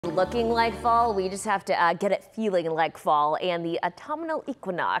looking like fall. We just have to get it feeling like fall. And the autumnal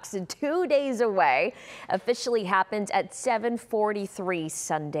equinox, 2 days away, officially happens at 7:43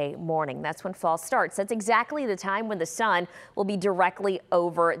 Sunday morning. That's when fall starts. That's exactly the time when the sun will be directly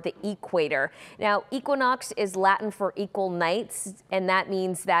over the equator. Now, equinox is Latin for equal nights, and that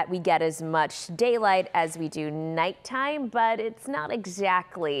means that we get as much daylight as we do nighttime, but it's not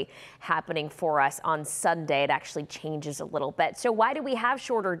exactly happening for us on Sunday. It actually changes a little bit. So why do we have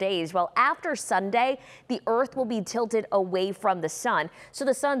shorter days? Well, after Sunday, the Earth will be tilted away from the sun. So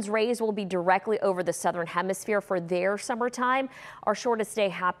the sun's rays will be directly over the southern hemisphere for their summertime. Our shortest day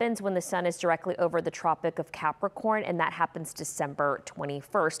happens when the sun is directly over the Tropic of Capricorn, and that happens December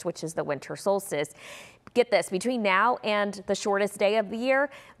 21st, which is the winter solstice. Get this, between now and the shortest day of the year,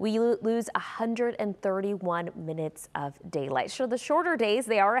 we lose 131 minutes of daylight. So the shorter days,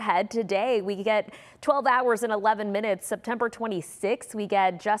 they are ahead. Today, we get 12 hours and 11 minutes. September 26th, we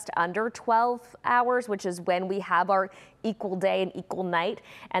get just under 12 hours, which is when we have our equal day and equal night.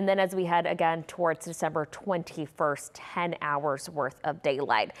 And then as we head again towards December 21st, 10 hours worth of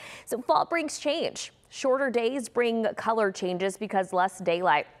daylight. So fall brings change. Shorter days bring color changes because less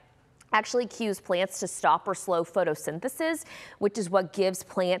daylight actually cues plants to stop or slow photosynthesis, which is what gives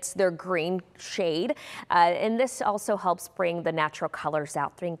plants their green shade. And this also helps bring the natural colors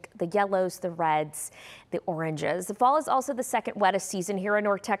out. Think the yellows, the reds, the oranges. The fall is also the second wettest season here in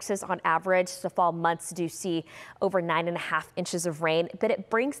North Texas on average. The fall months do see over 9.5 inches of rain, but it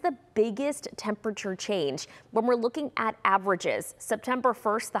brings the biggest temperature change when we're looking at averages. September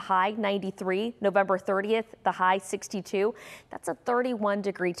 1st, the high 93, November 30th, the high 62. That's a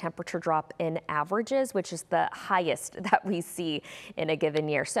 31-degree temperature drop in averages, which is the highest that we see in a given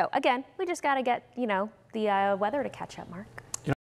year. So again, we just got to get, the weather to catch up, Mark.